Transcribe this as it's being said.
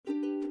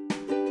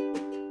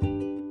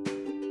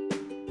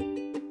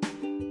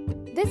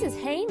This is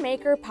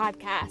Haymaker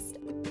Podcast.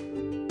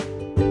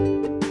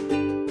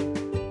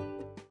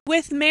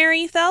 With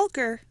Mary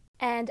Thelker.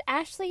 And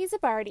Ashley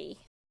Zabardi.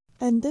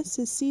 And this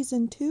is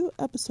Season 2,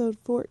 Episode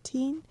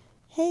 14.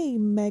 Hey,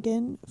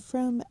 Megan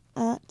from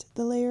At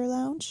the Layer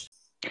Lounge.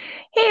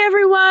 Hey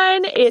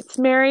everyone, it's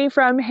Mary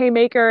from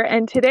Haymaker,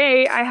 and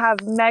today I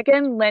have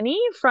Megan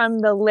Lenny from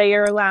the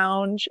Layer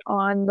Lounge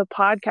on the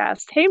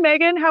podcast. Hey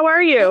Megan, how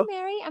are you? Hey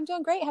Mary, I'm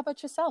doing great. How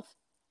about yourself?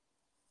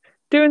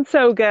 Doing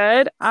so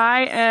good.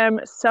 I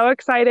am so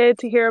excited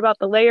to hear about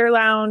the Layer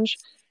Lounge.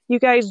 You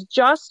guys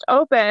just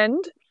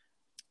opened.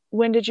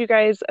 When did you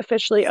guys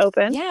officially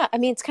open? Yeah, I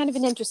mean, it's kind of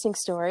an interesting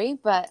story,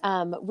 but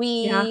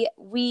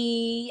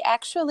we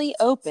actually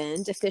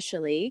opened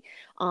officially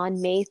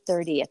on May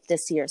 30th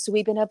this year. So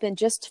we've been open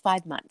just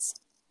 5 months.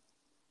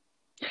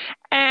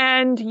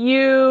 And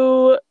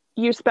you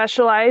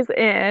specialize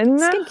in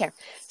skincare.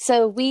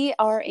 So we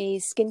are a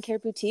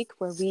skincare boutique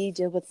where we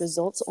deal with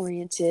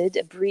results-oriented,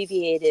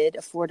 abbreviated,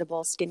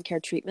 affordable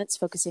skincare treatments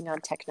focusing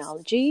on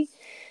technology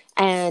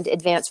and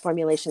advanced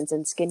formulations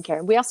in skincare.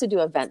 And we also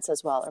do events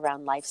as well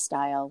around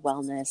lifestyle,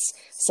 wellness,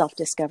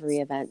 self-discovery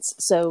events.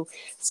 So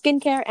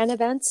skincare and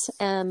events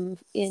in,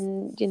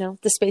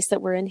 the space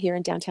that we're in here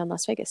in downtown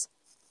Las Vegas.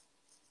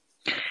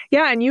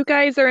 Yeah, and you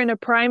guys are in a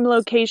prime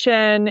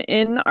location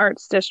in the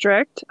Arts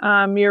District.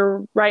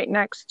 You're right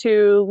next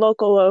to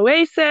local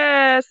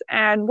Oasis,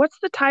 and what's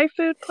the Thai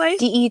food place?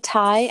 DE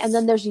Thai, and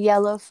then there's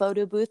Yellow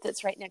Photo Booth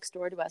that's right next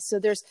door to us. So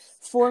there's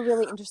 4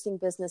 really interesting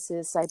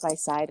businesses side by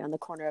side on the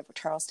corner of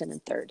Charleston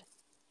and 3rd.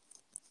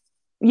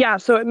 Yeah,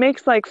 so it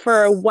makes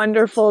for a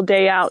wonderful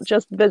day out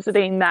just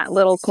visiting that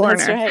little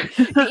corner. That's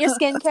right. Get your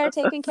skincare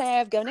taken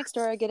care of, go next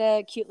door, get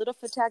a cute little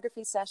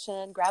photography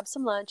session, grab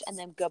some lunch, and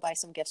then go buy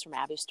some gifts from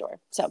Abby's store.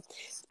 So,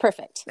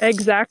 perfect.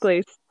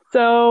 Exactly.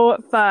 So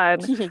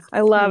fun. I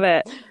love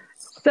it.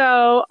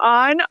 So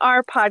on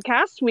our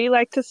podcast, we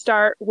like to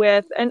start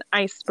with an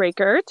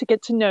icebreaker to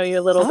get to know you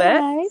a little bit.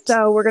 Right.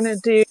 So we're going to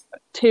do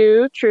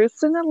 2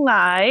 truths and a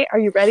lie. Are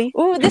you ready?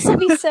 Ooh, this will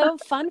be so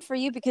fun for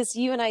you because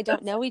you and I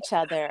don't know each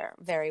other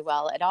very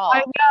well at all.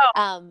 I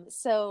know.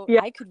 So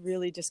yeah. I could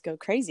really just go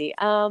crazy.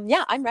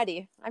 Yeah, I'm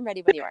ready. I'm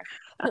ready when you are.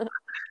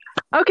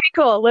 Okay,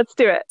 cool. Let's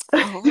do it.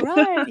 All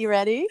right. You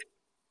ready?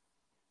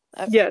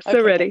 Yes,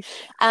 so ready.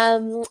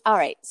 All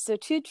right. So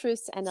 2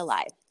 truths and a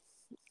lie.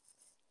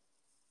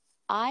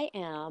 I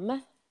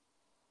am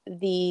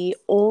the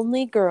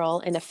only girl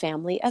in a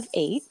family of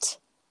 8.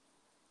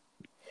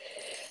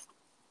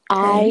 Okay.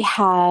 I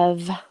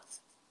have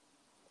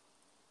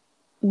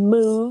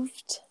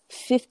moved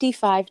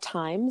 55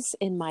 times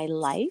in my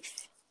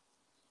life.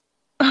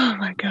 Oh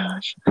my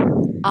gosh.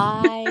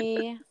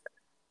 I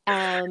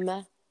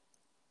am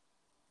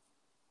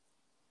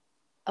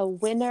a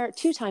winner,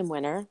 2-time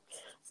winner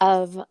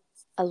of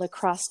a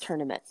lacrosse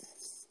tournament.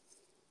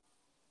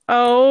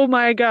 Oh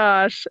my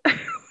gosh.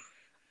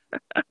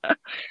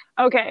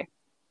 Okay.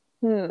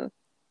 All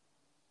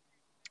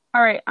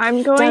right.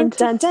 I'm going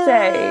to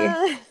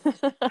say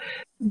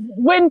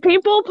when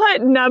people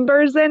put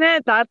numbers in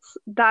it, that's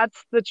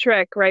the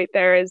trick right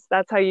there.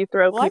 That's how you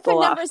throw people off. I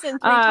put numbers in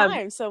 3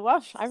 times, so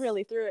wow, I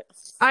really threw it.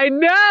 I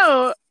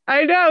know.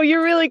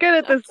 You're really good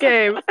at this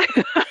game.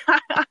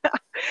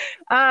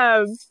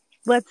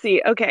 Let's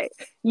see. Okay.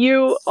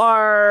 You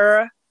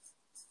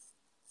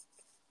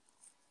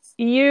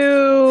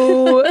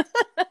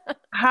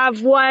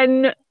have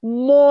won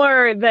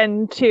more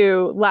than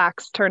 2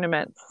 lax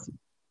tournaments.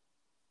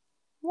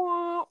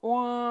 Wah,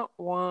 wah,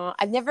 wah.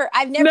 I've never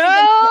even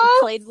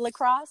played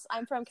lacrosse.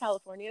 I'm from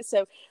California,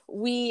 so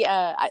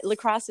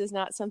lacrosse is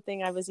not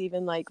something I was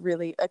even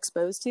really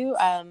exposed to.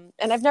 And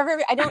I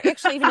don't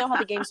actually even know how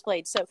the game's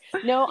played. So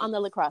no, on the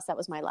lacrosse, that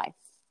was my lie.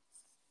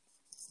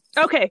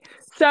 Okay,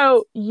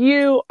 so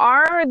you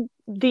are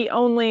the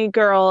only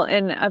girl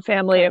in a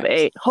family of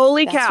 8.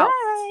 Holy That's cow!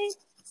 Right.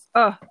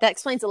 Oh, that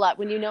explains a lot.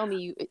 When you know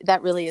me,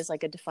 that really is a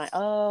define.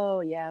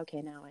 Oh yeah,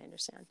 okay, now I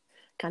understand.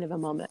 Kind of a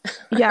moment.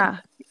 Yeah.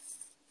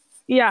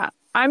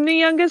 I'm the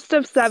youngest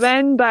of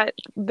 7, but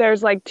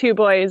there's 2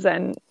 boys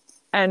and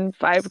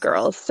 5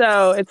 girls,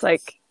 so it's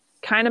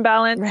kind of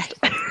balanced. Right.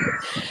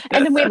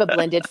 And then we have a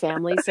blended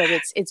family, so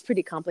it's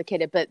pretty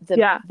complicated. But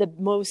the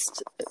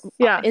most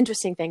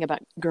interesting thing about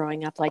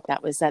growing up like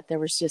that was that there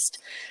was just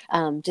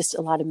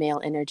a lot of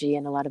male energy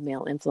and a lot of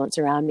male influence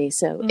around me.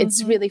 So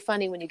it's really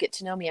funny when you get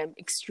to know me. I'm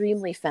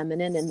extremely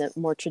feminine in the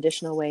more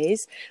traditional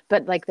ways,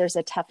 but there's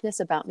a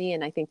toughness about me.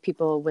 And I think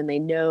people, when they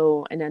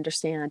know and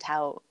understand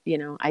how,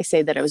 I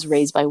say that I was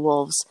raised by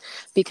wolves,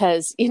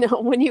 because,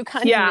 when you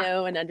kind of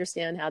know and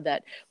understand how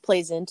that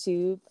plays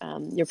into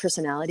your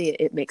personality,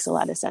 it makes a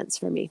lot of sense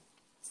for me.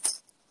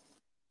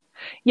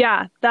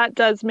 Yeah, that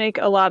does make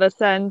a lot of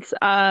sense.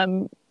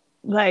 In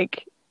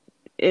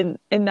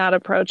that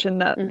approach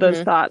and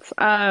those thoughts.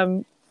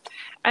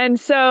 And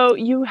so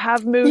you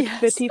have moved Yes.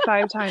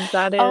 55 times.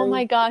 That is Oh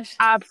my gosh.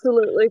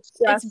 absolutely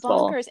stressful. It's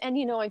bonkers. And,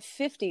 you know, I'm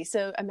 50.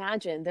 So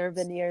imagine there have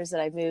been years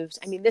that I've moved.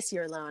 I mean, this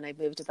year alone, I've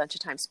moved a bunch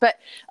of times. But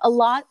a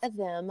lot of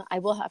them, I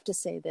will have to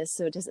say this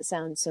so it doesn't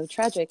sound so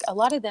tragic. A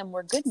lot of them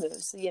were good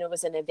moves. You know, it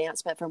was an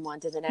advancement from one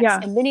to the next. Yeah.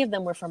 And many of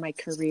them were for my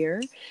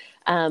career.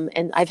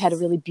 And I've had a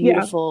really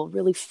beautiful,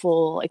 really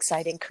full,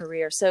 exciting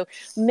career. So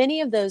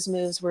many of those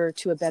moves were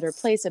to a better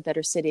place, a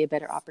better city, a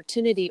better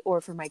opportunity,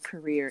 or for my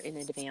career in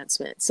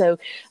advancement. So,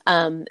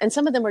 and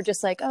some of them were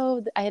just like,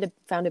 oh, I had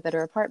found a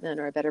better apartment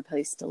or a better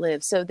place to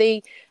live. So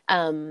they,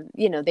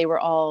 you know, they were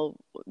all,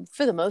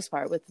 for the most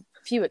part, with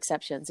few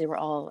exceptions, they were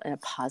all in a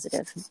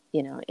positive,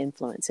 you know,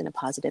 influence in a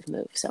positive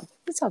move. So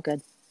it's all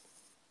good.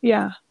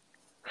 Yeah.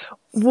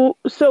 Well,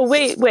 so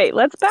wait,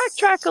 let's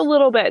backtrack a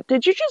little bit.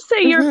 Did you just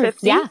say you're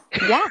 50? Yeah.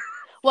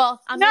 Well,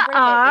 I'm my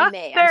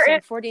birthday in May.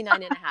 I'm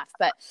 49 and a half,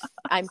 but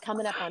I'm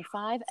coming up on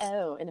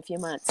 50 in a few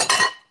months.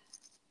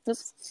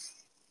 Oops.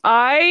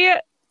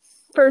 I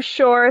for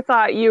sure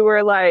thought you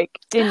were like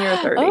in your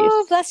 30s.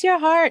 Oh, bless your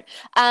heart.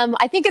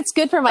 I think it's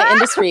good for my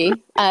industry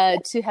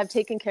to have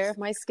taken care of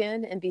my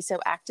skin and be so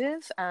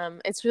active.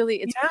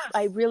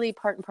 I really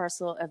part and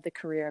parcel of the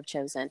career I've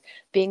chosen,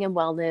 being in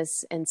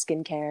wellness and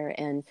skincare.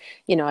 And,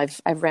 you know,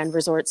 I've ran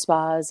resort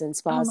spas and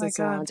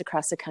salons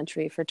across the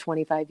country for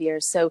 25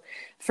 years. So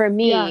for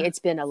me, it's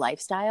been a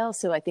lifestyle.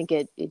 So I think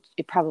it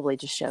probably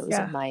just shows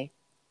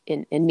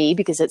in me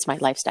because it's my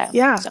lifestyle.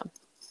 Yeah.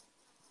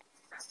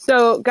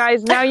 So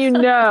guys, now you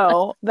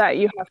know that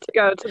you have to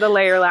go to the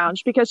Layer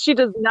Lounge because she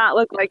does not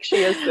look like she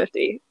is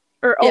 50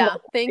 or almost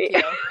 50. Thank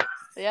you.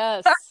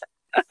 Yes.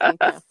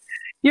 Thank you.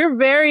 You're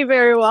very,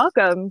 very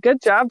welcome.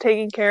 Good job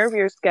taking care of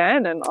your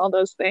skin and all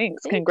those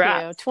things. Thank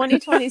Congrats. You.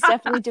 2020 is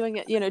definitely doing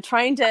it, you know,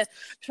 trying to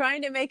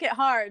make it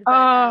hard.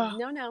 But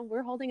no,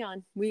 we're holding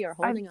on. We are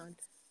holding on.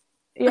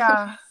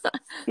 Yeah.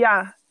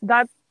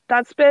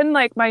 That's been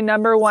like my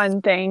number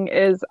one thing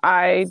is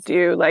I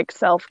do like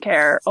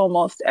self-care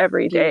almost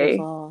every day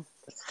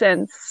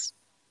since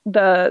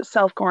the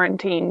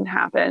self-quarantine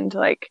happened.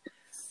 Like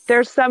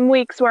there's some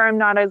weeks where I'm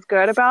not as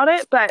good about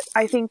it, but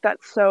I think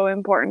that's so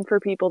important for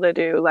people to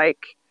do. Like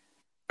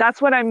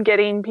that's what I'm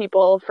getting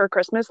people for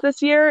Christmas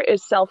this year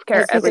is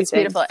self-care everything. It's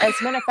beautiful. As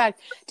a matter of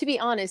fact, to be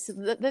honest,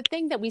 the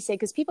thing that we say,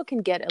 because people can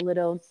get a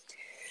little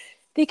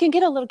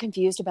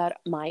confused about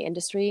my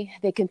industry.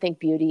 They can think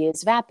beauty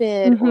is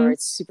vapid or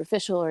it's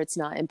superficial or it's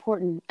not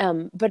important.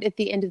 But at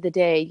the end of the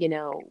day, you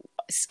know,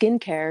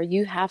 skincare,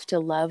 you have to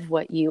love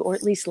what you, or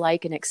at least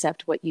like and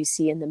accept what you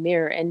see in the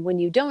mirror. And when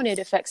you don't, it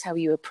affects how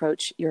you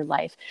approach your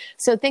life.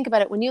 So think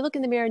about it. When you look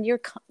in the mirror and you're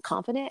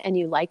confident and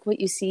you like what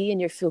you see and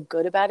you feel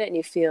good about it and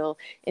you feel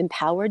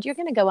empowered, you're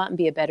going to go out and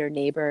be a better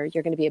neighbor.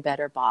 You're going to be a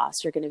better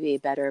boss. You're going to be a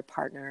better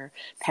partner,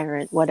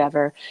 parent,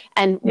 whatever.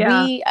 And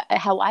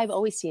how I've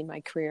always seen my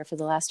career for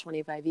the last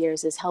 25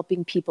 years is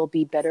helping people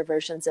be better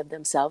versions of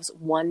themselves,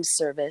 one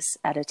service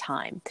at a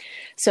time.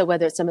 So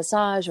whether it's a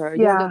massage or a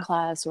yoga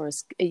class or,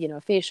 you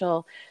know,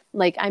 facial,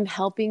 like I'm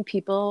helping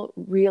people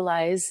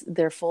realize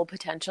their full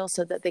potential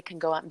so that they can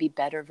go out and be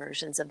better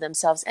versions of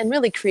themselves and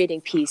really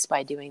creating peace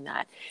by doing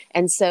that.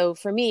 And so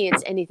for me,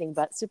 it's anything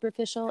but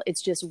superficial.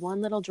 It's just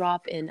one little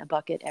drop in a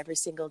bucket every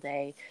single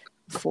day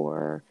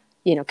for,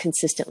 you know,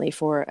 consistently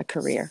for a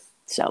career.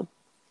 So.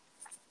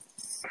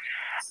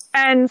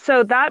 And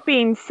so that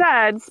being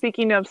said,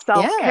 speaking of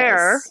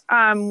self-care,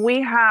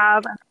 we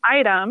have an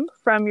item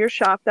from your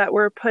shop that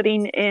we're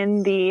putting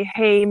in the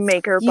Hey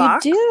Maker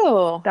box. You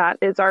do. That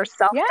is our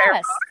self-care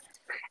box.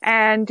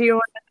 And do you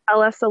want to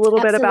tell us a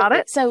little bit about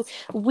it? So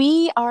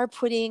we are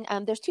putting,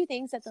 there's two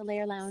things that the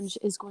Layer Lounge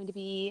is going to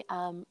be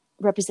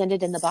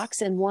represented in the box.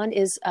 And one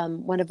is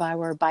one of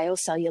our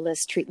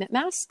biocellulose treatment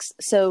masks.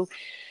 So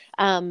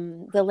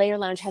the Layer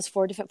Lounge has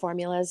 4 different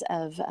formulas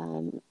of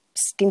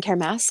skincare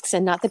masks,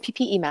 and not the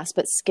PPE masks,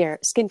 but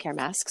skincare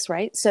masks,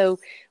 right? So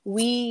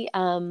we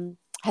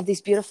have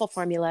these beautiful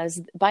formulas.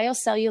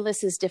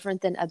 Biocellulose is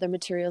different than other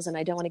materials, and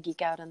I don't want to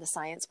geek out on the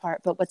science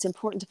part, but what's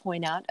important to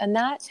point out on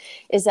that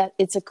is that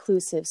it's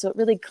occlusive. So it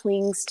really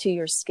clings to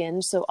your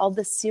skin. So all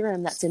the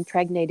serum that's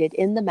impregnated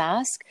in the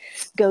mask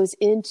goes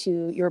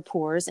into your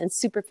pores and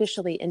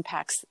superficially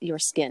impacts your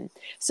skin.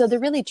 So they're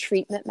really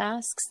treatment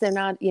masks. They're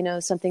not, you know,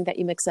 something that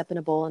you mix up in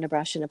a bowl and a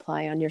brush and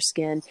apply on your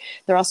skin.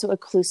 They're also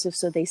occlusive,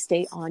 so they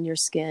stay on your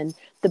skin.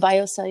 The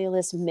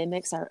biocellulose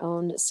mimics our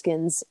own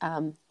skin's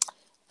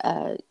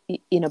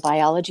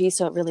biology.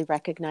 So it really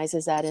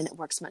recognizes that and it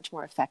works much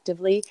more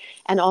effectively.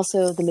 And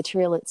also the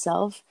material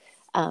itself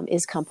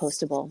is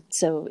compostable.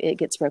 So it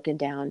gets broken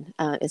down,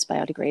 it's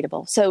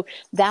biodegradable. So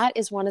that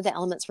is one of the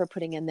elements we're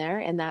putting in there.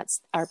 And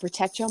that's our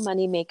Protect Your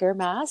Money Maker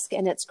mask.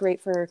 And it's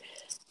great for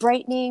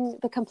brightening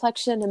the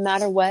complexion, no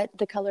matter what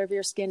the color of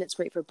your skin. It's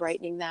great for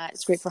brightening that.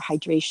 It's great for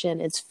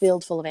hydration. It's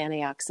filled full of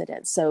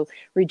antioxidants. So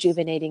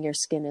rejuvenating your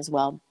skin as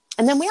well.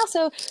 And then we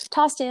also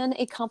tossed in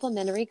a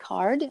complimentary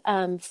card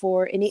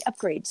for any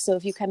upgrade. So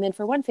if you come in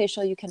for one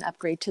facial, you can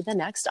upgrade to the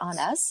next on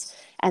us.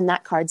 And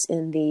that card's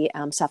in the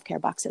self-care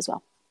box as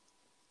well.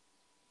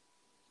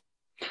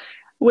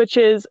 Which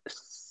is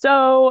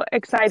so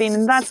exciting.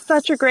 And that's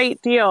such a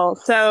great deal.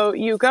 So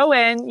you go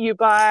in, you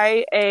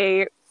buy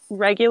a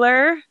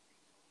regular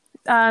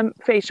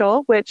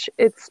facial, which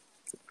is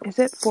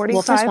it $45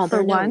 well, first of all,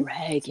 for one? No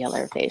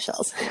regular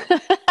facials.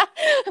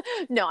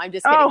 No, I'm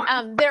just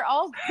kidding. They're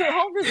all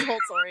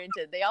results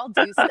oriented. They all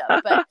do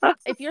stuff. But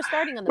if you're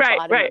starting on the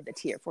bottom of the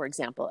tier, for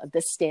example, of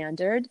the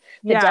standard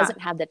that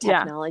doesn't have the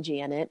technology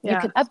in it, you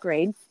could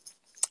upgrade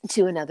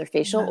to another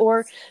facial,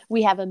 or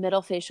we have a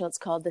middle facial. It's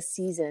called the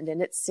Seasoned,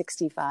 and it's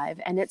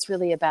 $65, and it's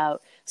really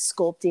about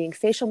sculpting,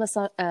 facial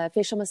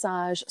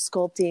massage,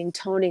 sculpting,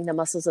 toning the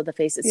muscles of the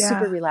face. It's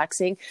super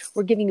relaxing.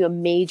 We're giving you a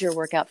major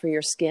workout for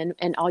your skin,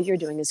 and all you're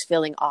doing is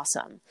feeling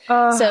awesome.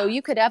 So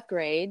you could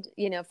upgrade,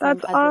 from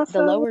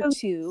the lower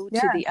two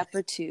to the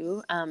upper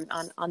two on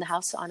the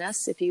house on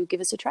us if you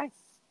give us a try.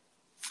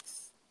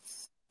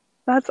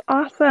 That's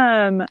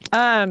awesome.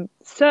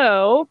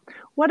 So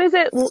what is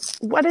it?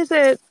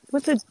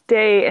 What's a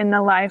day in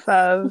the life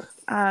of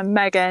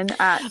Megan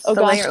at the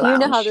Layer Lounge?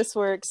 You know how this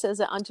works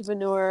as an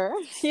entrepreneur.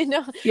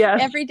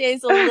 Every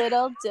day's a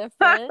little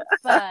different,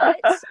 but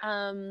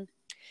I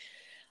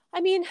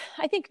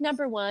think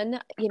number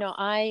one,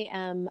 I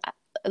am,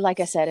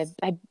 like I said,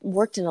 I've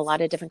worked in a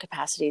lot of different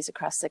capacities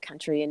across the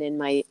country and in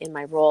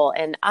my role.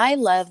 And I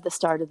love the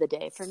start of the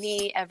day. For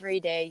me, every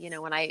day,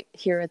 when I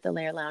here at the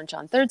Layer Lounge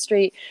on 3rd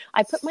Street,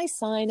 I put my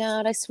sign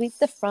out, I sweep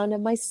the front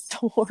of my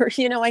store.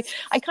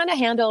 I kind of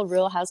handle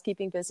real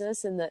housekeeping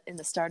business in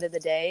the start of the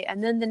day.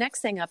 And then the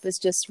next thing up is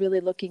just really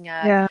looking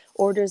at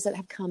orders that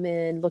have come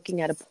in, looking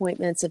at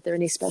appointments, if there are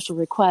any special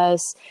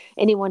requests,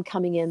 anyone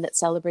coming in that's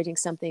celebrating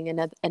something,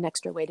 an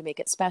extra way to make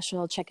it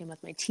special, check in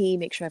with my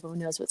team, make sure everyone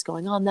knows what's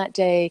going on that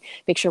day.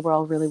 Make sure we're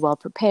all really well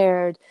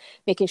prepared,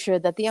 making sure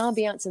that the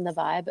ambiance and the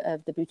vibe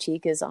of the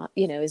boutique is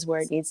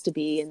where it needs to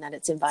be, and that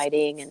it's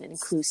inviting and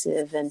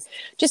inclusive, and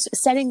just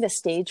setting the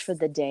stage for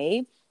the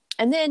day.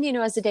 And then,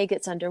 as the day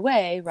gets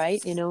underway,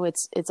 right,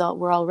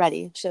 we're all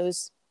ready.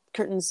 Shows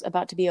curtains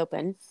about to be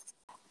open.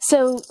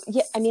 So,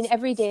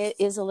 every day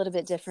is a little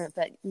bit different,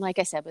 but like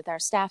I said, with our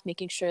staff,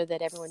 making sure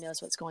that everyone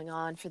knows what's going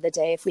on for the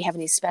day. If we have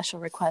any special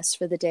requests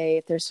for the day,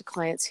 if there's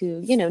clients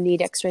who,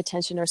 need extra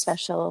attention or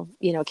special,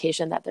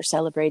 occasion that they're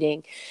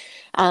celebrating.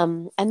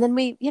 And then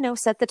we,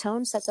 set the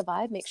tone, set the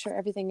vibe, make sure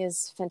everything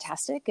is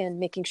fantastic, and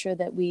making sure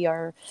that we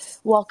are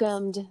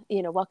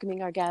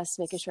welcoming our guests,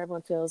 making sure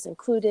everyone feels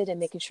included,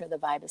 and making sure the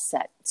vibe is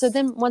set. So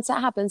then once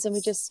that happens and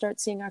we just start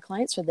seeing our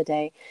clients for the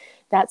day,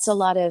 that's a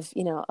lot of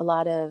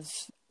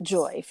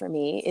joy for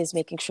me, is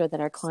making sure that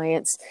our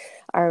clients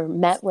are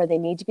met where they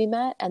need to be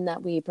met, and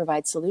that we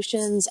provide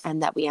solutions,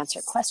 and that we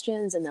answer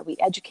questions, and that we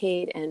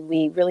educate, and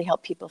we really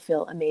help people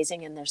feel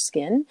amazing in their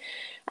skin.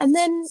 And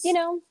then,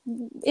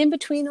 in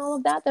between all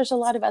of that, there's a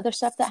lot of other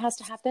stuff that has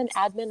to happen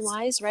admin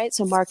wise, right?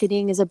 So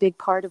marketing is a big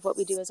part of what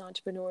we do as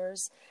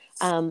entrepreneurs.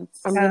 I'm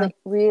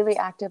really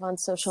active on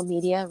social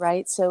media,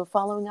 right? So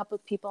following up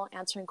with people,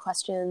 answering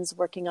questions,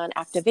 working on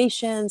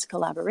activations,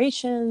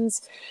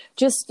 collaborations,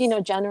 just,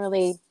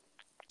 generally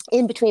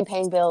in between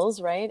paying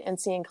bills, right, and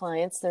seeing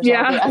clients, there's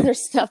all the other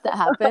stuff that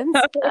happens.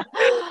 Talking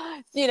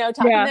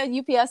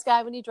to the UPS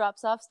guy when he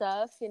drops off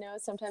stuff,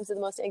 sometimes at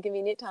the most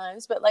inconvenient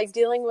times, but like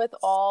dealing with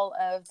all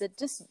of the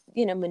just,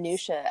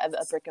 minutia of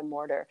a brick and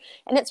mortar.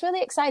 And it's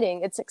really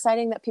exciting. It's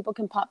exciting that people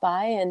can pop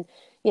by and,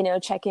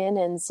 check in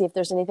and see if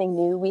there's anything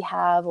new we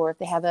have, or if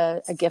they have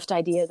a gift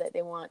idea that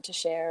they want to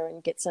share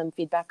and get some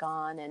feedback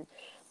on. And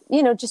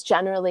just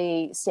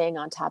generally staying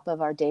on top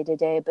of our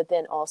day-to-day, but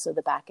then also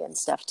the back-end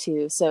stuff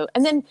too. So,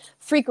 and then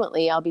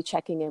frequently I'll be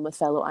checking in with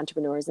fellow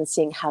entrepreneurs and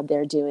seeing how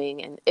they're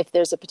doing. And if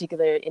there's a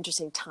particular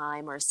interesting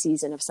time or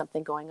season of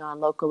something going on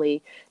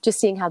locally, just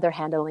seeing how they're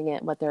handling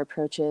it and what their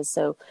approach is.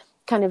 So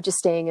kind of just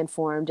staying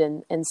informed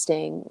and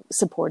staying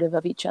supportive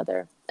of each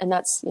other. And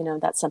that's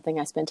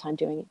something I spend time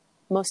doing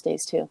most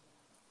days too.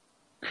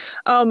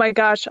 Oh my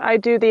gosh, I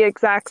do the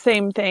exact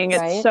same thing.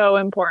 Right? It's so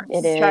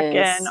important to check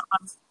in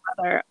on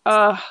other.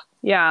 Oh,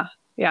 yeah,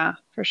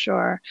 for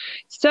sure.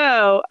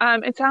 So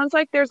it sounds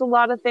like there's a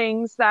lot of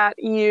things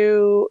that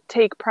you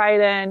take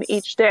pride in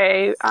each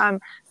day,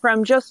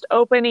 from just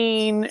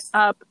opening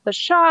up the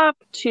shop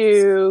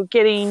to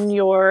getting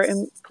your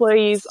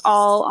employees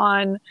all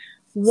on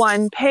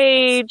one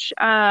page,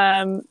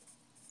 and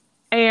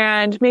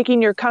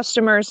making your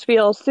customers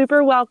feel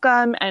super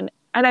welcome.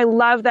 And I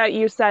love that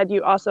you said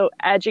you also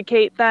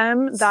educate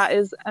them. That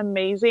is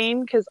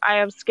amazing, because I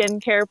have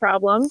skincare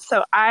problems,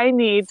 so I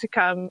need to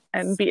come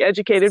and be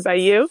educated by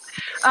you.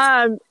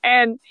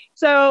 And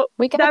so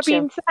that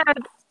being said,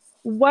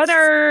 what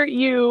are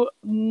you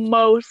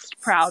most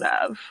proud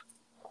of?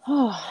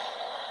 Oh,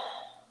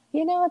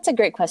 that's a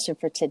great question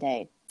for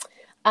today.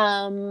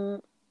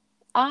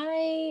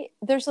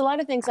 There's a lot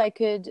of things I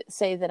could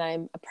say that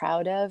I'm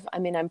proud of.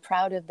 I'm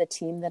proud of the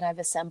team that I've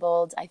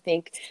assembled. I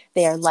think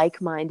they are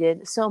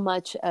like-minded. So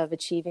much of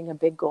achieving a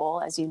big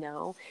goal, as you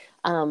know,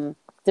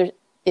 there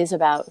is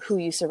about who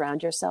you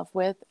surround yourself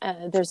with.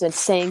 There's a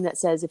saying that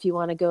says, if you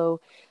want to go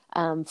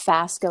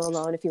Fast, go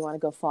alone. If you want to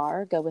go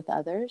far, go with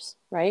others.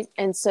 Right.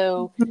 And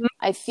so Mhm.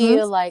 I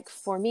feel like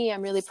for me,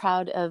 I'm really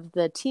proud of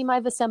the team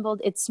I've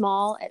assembled. It's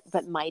small,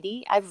 but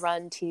mighty. I've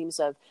run teams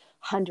of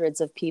hundreds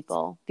of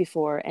people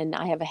before, and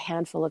I have a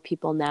handful of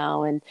people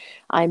now. And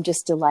I'm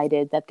just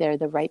delighted that they're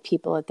the right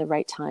people at the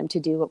right time to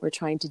do what we're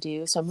trying to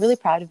do. So I'm really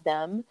proud of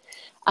them.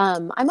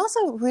 I'm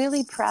also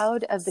really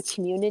proud of the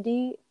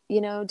community,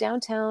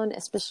 downtown,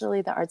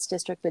 especially the Arts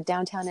District, but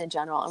downtown in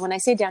general. And when I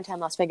say downtown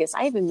Las Vegas,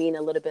 I even mean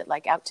a little bit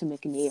like out to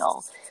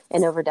McNeil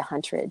and over to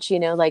Huntridge,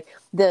 like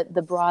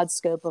the broad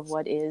scope of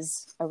what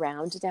is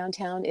around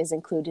downtown is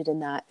included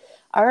in that.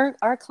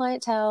 Our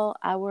clientele,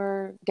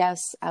 our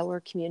guests, our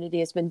community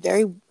has been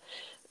very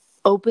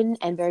open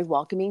and very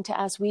welcoming to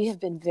us. We have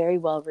been very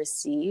well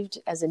received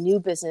as a new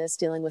business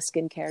dealing with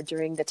skincare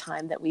during the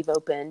time that we've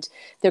opened.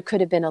 There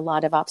could have been a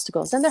lot of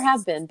obstacles, and there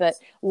have been, but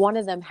one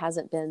of them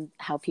hasn't been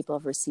how people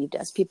have received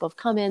us. People have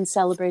come in,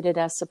 celebrated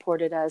us,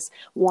 supported us,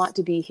 want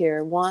to be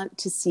here, want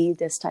to see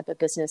this type of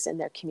business in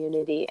their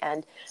community.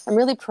 And I'm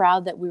really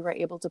proud that we were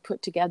able to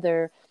put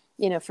together,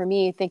 for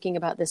me, thinking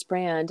about this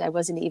brand, I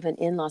wasn't even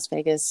in Las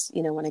Vegas,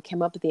 when I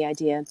came up with the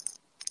idea.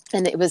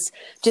 And it was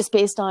just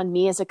based on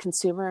me as a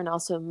consumer and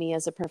also me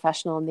as a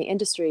professional in the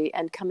industry,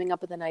 and coming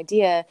up with an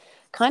idea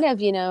kind of,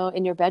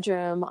 in your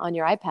bedroom on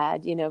your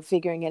iPad,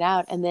 figuring it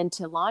out, and then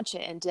to launch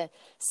it and to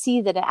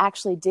see that it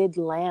actually did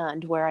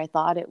land where I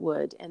thought it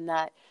would, and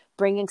that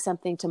bringing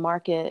something to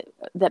market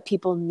that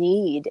people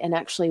need and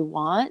actually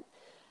want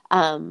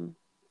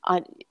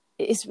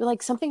is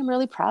like something I'm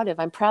really proud of.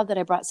 I'm proud that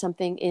I brought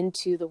something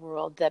into the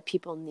world that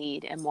people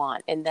need and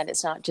want, and that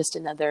it's not just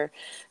another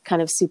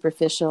kind of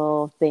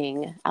superficial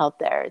thing out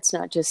there. It's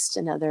not just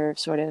another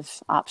sort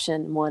of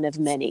option, one of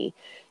many.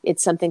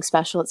 It's something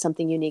special. It's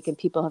something unique, and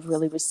people have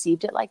really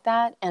received it like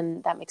that.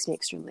 And that makes me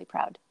extremely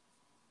proud.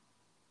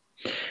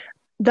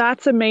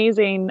 That's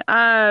amazing.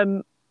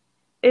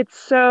 It's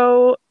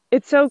so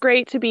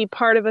great to be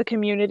part of a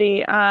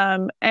community.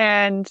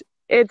 And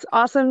it's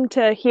awesome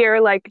to hear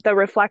like the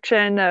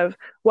reflection of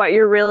what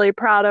you're really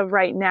proud of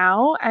right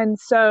now. And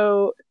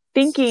so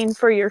thinking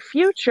for your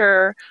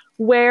future,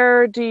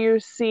 where do you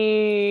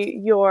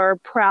see your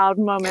proud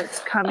moments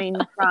coming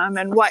from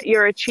and what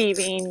you're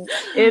achieving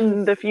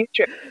in the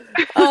future?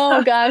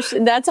 Oh gosh,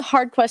 that's a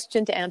hard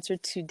question to answer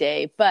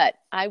today, but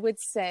I would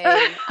say,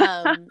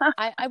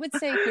 I would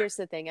say, here's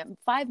the thing. I'm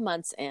 5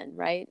 months in,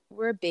 right?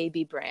 We're a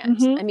baby brand.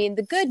 Mm-hmm. I mean,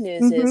 the good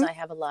news is I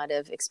have a lot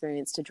of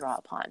experience to draw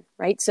upon,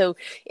 right? So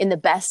in the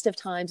best of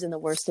times and the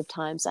worst of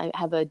times, I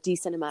have a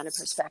decent amount of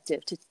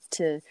perspective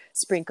to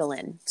sprinkle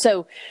in.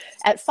 So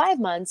at 5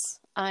 months,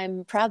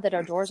 I'm proud that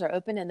our doors are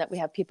open and that we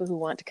have people who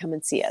want to come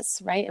and see us,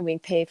 right? And we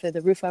pay for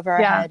the roof over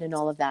our head and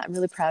all of that. I'm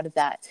really proud of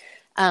that.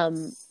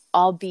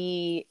 I'll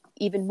be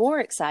even more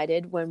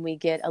excited when we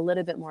get a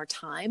little bit more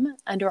time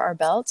under our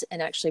belt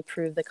and actually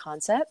prove the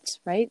concept,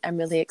 right? I'm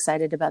really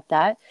excited about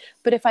that.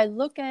 But if I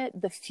look at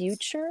the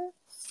future,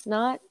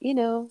 not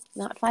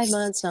 5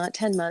 months, not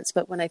 10 months,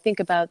 but when I think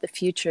about the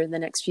future, the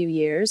next few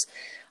years,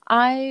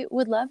 I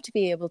would love to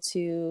be able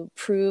to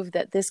prove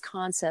that this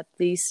concept,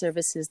 these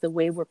services, the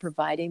way we're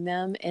providing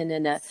them, and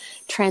in a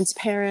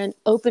transparent,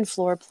 open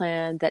floor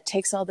plan that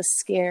takes all the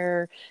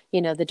scare,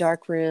 the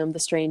dark room, the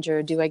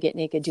stranger, do I get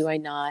naked? Do I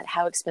not?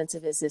 How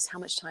expensive is this? How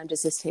much time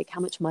does this take? How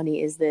much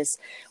money is this?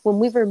 When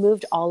we've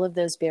removed all of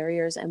those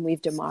barriers and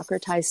we've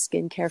democratized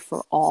skincare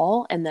for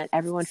all, and that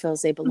everyone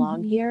feels they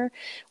belong here,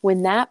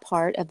 when that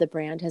part of the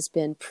brand has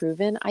been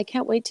proven, I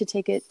can't wait to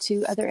take it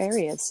to other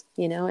areas,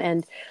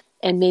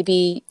 and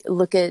maybe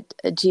look at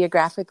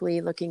geographically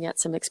looking at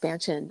some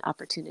expansion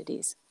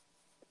opportunities.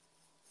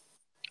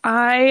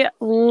 I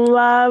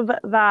love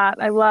that.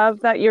 I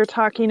love that you're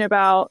talking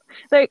about,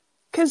 like,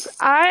 because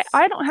I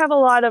don't have a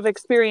lot of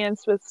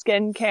experience with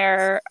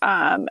skincare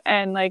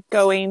and like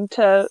going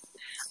to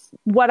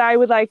what I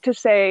would like to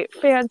say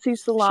fancy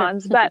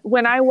salons. Sure. But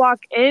when I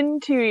walk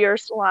into your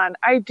salon,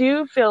 I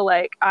do feel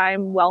like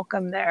I'm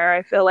welcome there.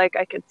 I feel like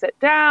I could sit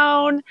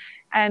down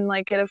and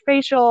like get a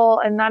facial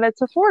and that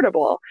it's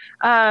affordable.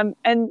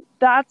 And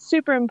that's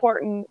super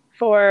important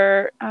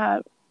for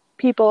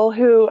people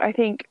who I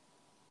think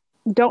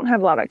don't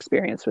have a lot of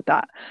experience with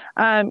that.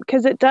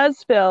 Because it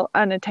does feel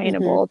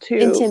unattainable to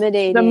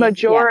intimidating. The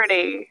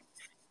majority.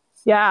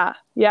 Yeah.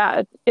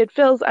 It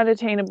feels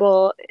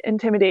unattainable,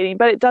 intimidating,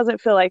 but it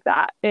doesn't feel like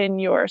that in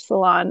your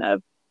salon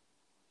of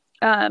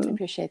I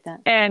appreciate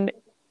that. And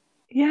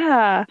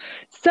yeah.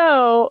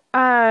 So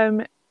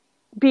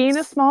being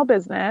a small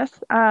business,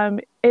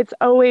 it's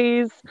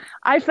always,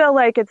 I feel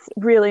like it's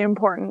really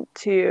important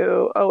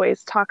to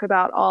always talk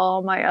about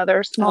all my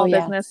other small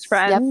business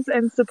friends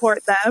and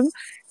support them.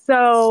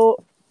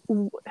 So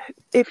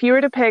if you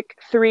were to pick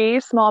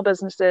 3 small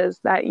businesses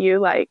that you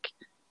like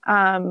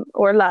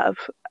or love,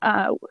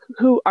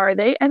 who are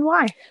they and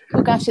why?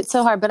 Oh gosh, it's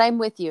so hard, but I'm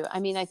with you. I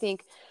mean, I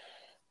think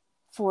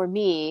for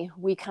me,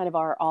 we kind of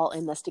are all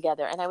in this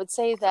together. And I would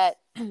say that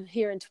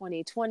here in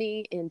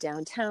 2020 in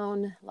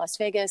downtown Las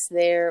Vegas,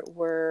 there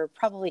were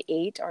probably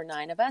 8 or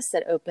 9 of us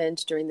that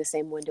opened during the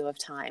same window of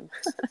time.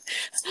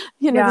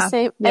 The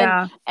same.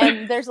 Yeah.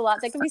 And there's a lot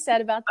that can be said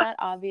about that.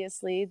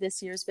 Obviously,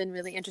 this year's been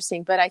really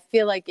interesting, but I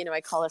feel like,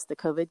 I call us the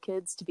COVID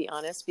kids, to be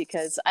honest,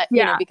 because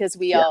because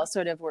we all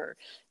sort of were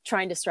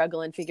trying to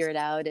struggle and figure it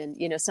out. And,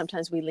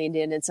 sometimes we leaned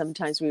in and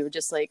sometimes we were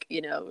just like,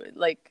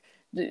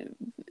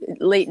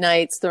 late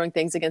nights throwing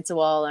things against the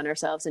wall on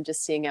ourselves and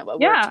just seeing out what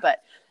worked.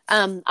 But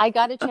I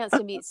got a chance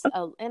to meet,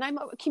 and I'm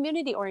a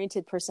community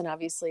oriented person.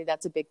 Obviously,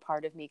 that's a big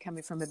part of me,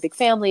 coming from a big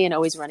family and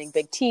always running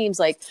big teams.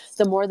 Like,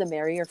 the more the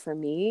merrier for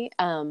me,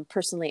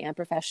 personally and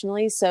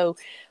professionally. So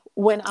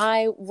when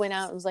I went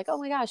out and was like, oh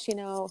my gosh,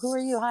 who are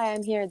you? Hi,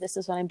 I'm here. This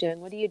is what I'm doing.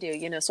 What do you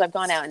do? So I've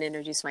gone out and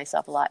introduced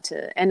myself a lot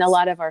and a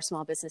lot of our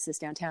small businesses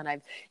downtown,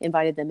 I've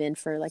invited them in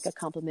for like a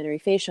complimentary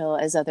facial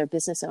as other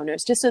business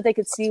owners, just so they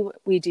could see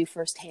what we do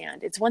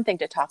firsthand. It's one thing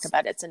to talk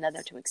about it, it's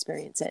another to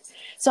experience it.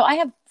 So I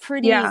have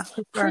pretty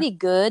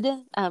good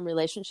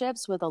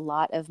relationships with a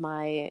lot of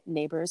my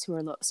neighbors who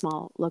are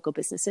small local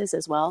businesses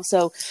as well.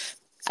 So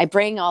I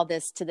bring all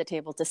this to the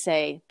table to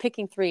say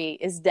picking 3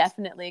 is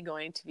definitely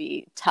going to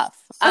be tough.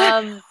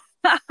 I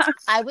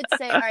would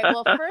say, all right,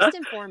 well, first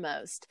and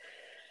foremost,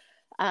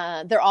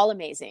 they're all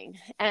amazing.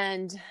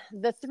 And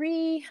the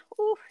 3,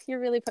 you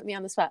really put me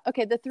on the spot.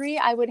 Okay, the 3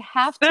 I would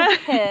have to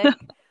pick.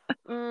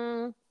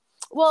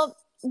 Well,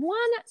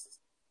 one,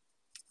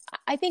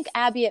 I think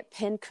Abby at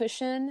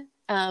Pincushion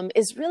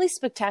is really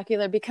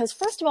spectacular because,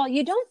 first of all,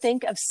 you don't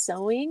think of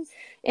sewing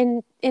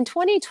in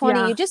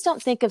 2020. You just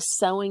don't think of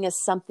sewing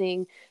as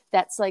something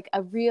that's like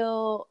a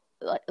real,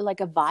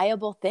 like a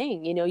viable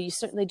thing. You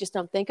certainly just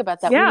don't think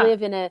about that. We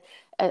live in a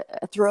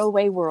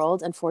throwaway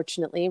world,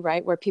 unfortunately,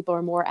 right? Where people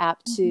are more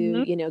apt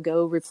to,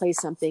 go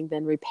replace something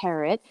than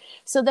repair it.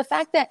 So the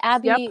fact that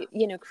Abby,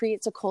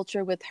 creates a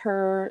culture with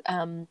her,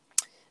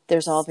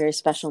 there's all very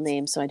special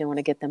names, so I don't want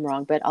to get them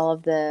wrong, but all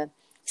of the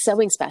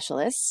sewing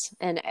specialists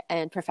and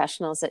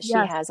professionals that she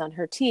has on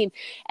her team,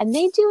 and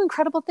they do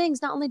incredible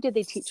things. Not only do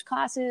they teach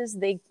classes,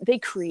 they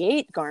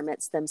create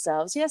garments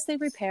themselves. Yes, they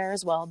repair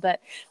as well,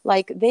 but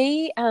like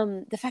the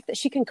fact that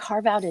she can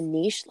carve out a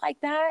niche like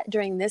that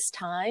during this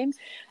time.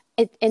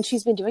 And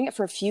she's been doing it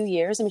for a few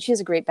years. I mean, she has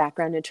a great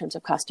background in terms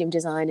of costume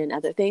design and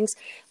other things,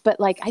 but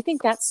like, I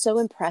think that's so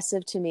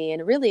impressive to me.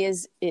 And it really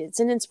is, it's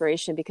an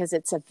inspiration because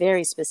it's a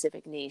very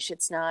specific niche.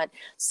 It's not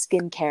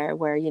skincare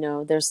where,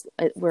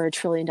 we're $1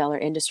 trillion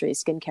industry.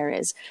 Skincare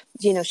is,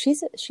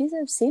 she's a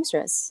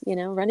seamstress,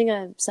 running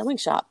a sewing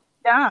shop.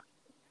 Yeah.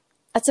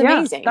 That's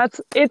amazing.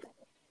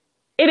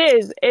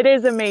 It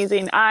is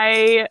amazing.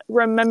 I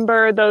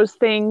remember those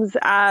things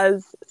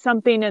as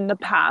something in the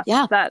past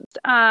that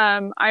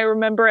I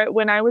remember it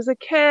when I was a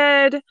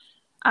kid.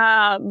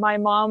 My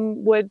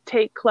mom would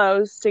take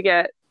clothes to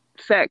get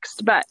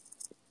fixed, but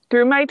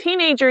through my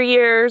teenager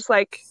years,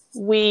 fast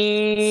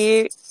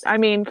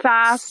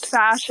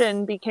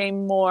fashion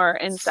became more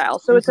in style.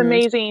 So it's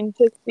amazing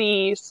to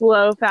see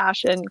slow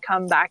fashion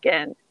come back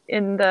in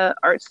the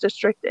arts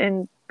district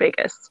in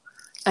Vegas.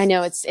 I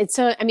know it's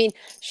so,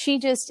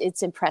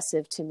 it's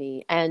impressive to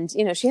me. And,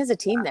 she has a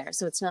team there.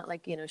 So it's not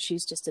like,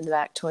 she's just in the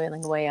back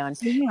toiling away on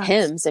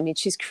hymns. I mean,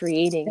 she's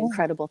creating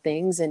incredible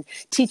things and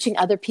teaching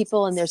other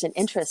people. And there's an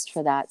interest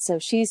for that. So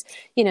she's,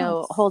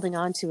 holding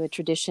on to a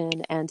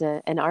tradition and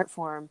an art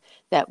form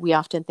that we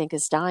often think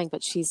is dying,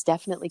 but she's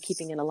definitely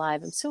keeping it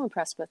alive. I'm so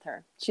impressed with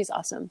her. She's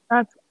awesome.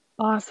 That's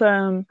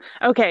awesome.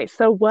 Okay.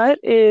 So what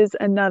is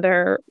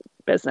another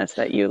business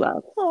that you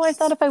love? Oh, I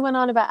thought if I went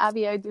on about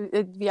Abby,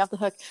 it'd be off the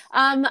hook.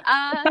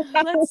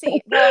 Let's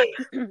see. Well,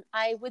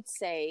 I would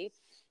say,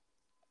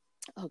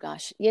 oh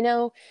gosh,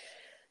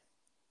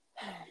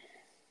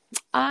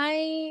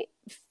 I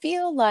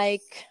feel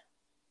like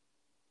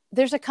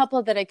there's a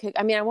couple that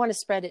I want to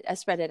spread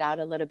it out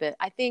a little bit.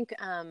 I think,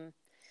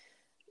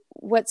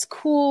 what's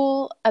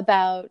cool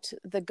about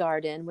the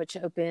garden, which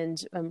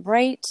opened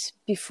right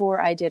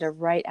before I did or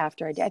right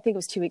after I did, I think it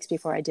was 2 weeks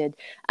before I did.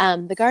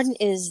 The garden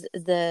is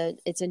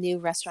it's a new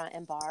restaurant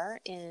and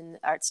bar in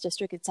Arts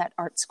District. It's at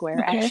Art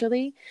Square,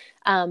 actually.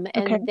 And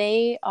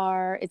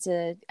it's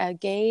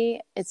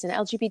an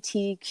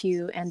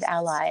LGBTQ and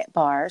ally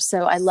bar.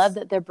 So I love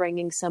that they're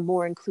bringing some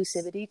more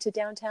inclusivity to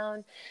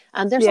downtown.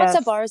 There's lots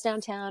of bars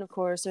downtown, of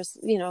course. There's,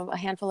 a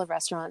handful of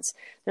restaurants.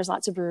 There's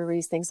lots of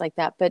breweries, things like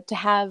that. But to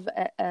have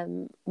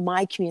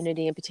my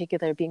community in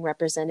particular being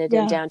represented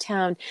in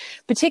downtown,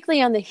 particularly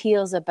on the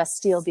heels of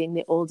Bastille being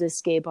the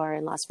oldest gay bar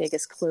in Las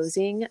Vegas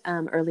closing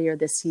earlier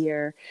this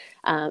year,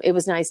 it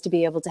was nice to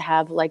be able to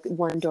have like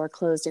one door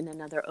closed and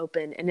another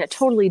open, and a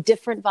totally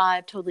different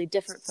vibe, totally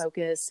different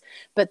focus.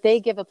 But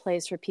they give a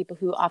place for people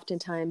who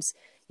oftentimes,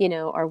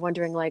 are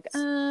wondering like,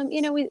 where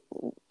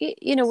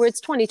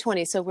it's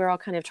 2020, so we're all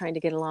kind of trying to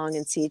get along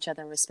and see each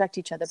other and respect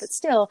each other, but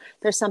still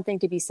there's something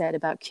to be said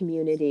about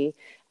community.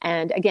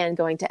 And again,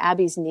 going to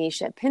Abby's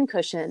niche at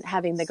Pincushion,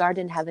 having the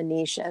garden have a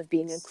niche of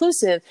being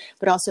inclusive,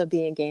 but also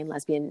being gay and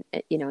lesbian,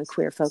 and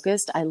queer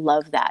focused. I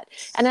love that.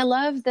 And I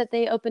love that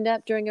they opened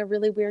up during a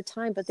really weird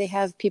time, but they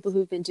have people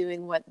who've been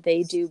doing what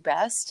they do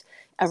best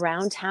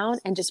around town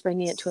and just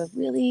bringing it to a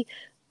really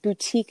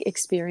boutique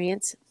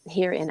experience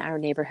here in our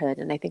neighborhood.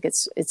 And I think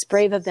it's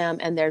brave of them,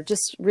 and they're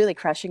just really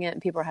crushing it,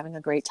 and people are having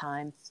a great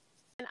time.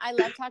 And I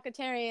love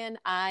Tacotarian.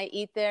 I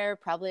eat there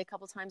probably a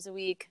couple times a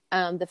week.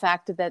 The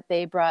fact that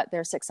they brought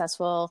their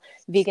successful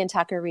vegan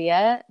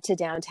taqueria to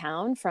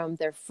downtown from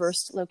their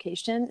first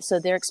location. So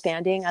they're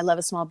expanding. I love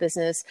a small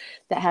business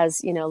that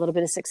has, a little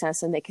bit of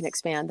success and they can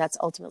expand. That's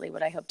ultimately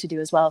what I hope to do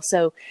as well.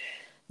 So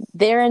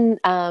they're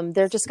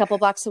just a couple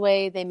blocks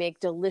away. They make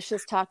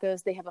delicious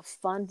tacos. They have a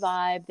fun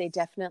vibe. They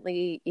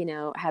definitely,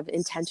 have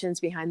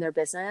intentions behind their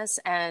business.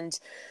 And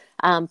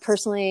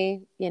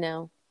personally,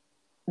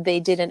 they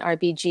did an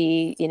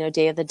RBG,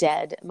 Day of the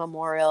Dead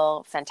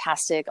memorial,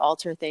 fantastic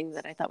altar thing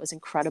that I thought was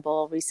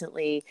incredible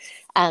recently.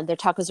 And their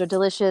tacos are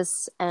delicious,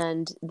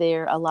 and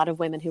there are a lot of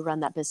women who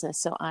run that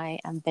business. So I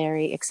am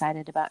very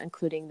excited about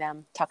including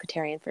them,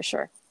 Tacotarian for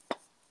sure.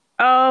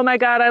 Oh my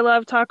God, I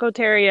love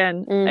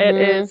Tacotarian. Mm-hmm. It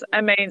is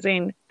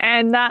amazing.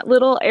 And that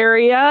little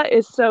area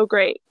is so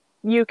great.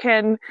 You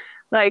can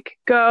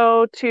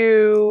go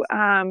to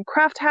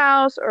Craft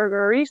House or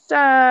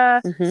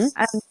Garista and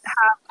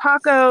have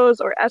tacos,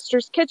 or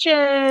Esther's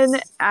Kitchen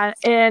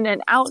in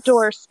an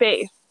outdoor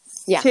space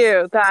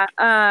too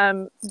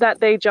that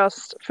they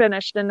just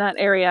finished in that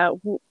area,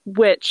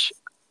 which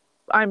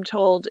I'm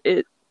told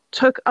it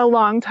took a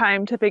long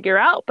time to figure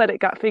out, but it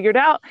got figured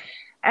out.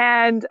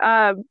 And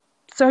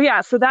so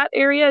that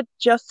area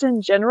just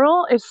in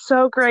general is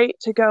so great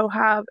to go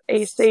have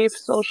a safe,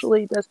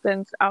 socially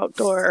distanced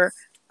outdoor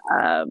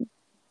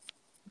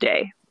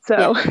day.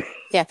 So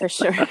yeah, for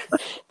sure.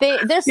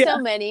 There's so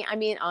many. I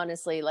mean,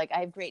 honestly,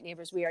 I have great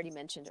neighbors. We already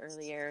mentioned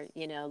earlier,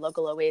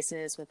 Local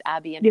Oasis with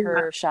Abby and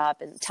her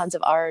shop, and tons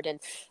of art and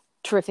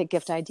terrific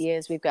gift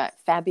ideas. We've got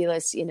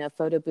fabulous,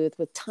 photo booth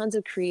with tons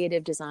of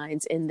creative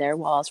designs in their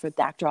walls for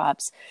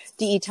backdrops.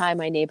 DE Tie,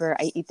 my neighbor,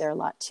 I eat there a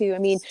lot too. I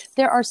mean,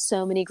 there are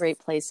so many great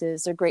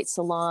places. There are great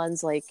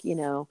salons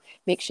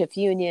Makeshift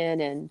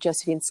Union and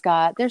Josephine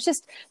Scott. There's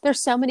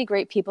so many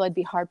great people. I'd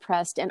be hard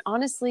pressed. And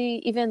honestly,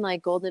 even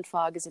Golden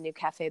Fog is a new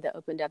cafe that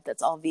opened up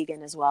that's all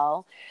vegan as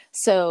well.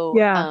 So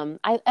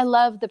I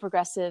love the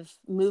progressive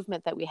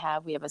movement that we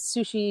have. We have a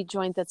sushi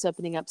joint that's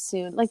opening up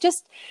soon.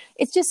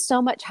 It's just so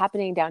much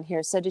happening down here.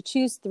 So to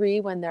choose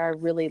 3 when there are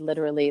really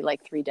literally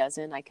 3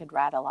 dozen I could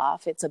rattle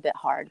off, it's a bit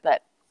hard,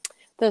 but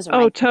those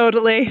are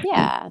totally.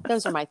 Yeah,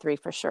 those are my 3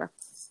 for sure.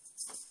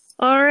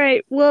 All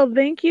right. Well,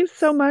 thank you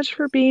so much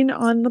for being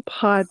on the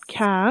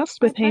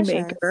podcast with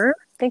Haymaker.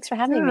 Thanks for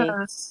having me.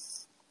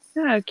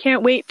 Yeah,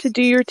 can't wait to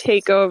do your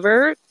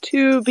takeover,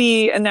 to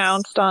be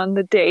announced on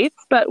the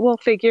dates, but we'll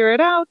figure it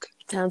out.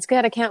 Sounds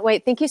good. I can't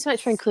wait. Thank you so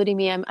much for including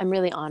me. I'm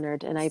really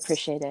honored, and I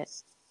appreciate it.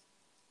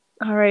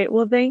 All right.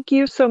 Well, thank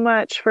you so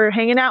much for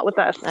hanging out with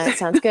us. That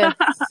sounds good.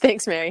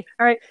 Thanks, Mary.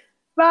 All right.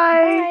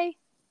 Bye. Bye.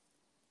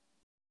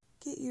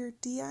 Get your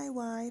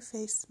DIY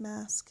face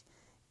mask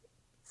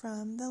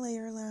from the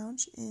Layer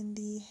Lounge in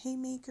the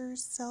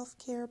Haymakers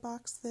Self-Care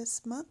box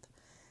this month.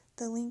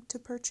 The link to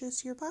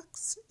purchase your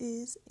box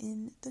is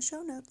in the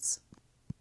show notes.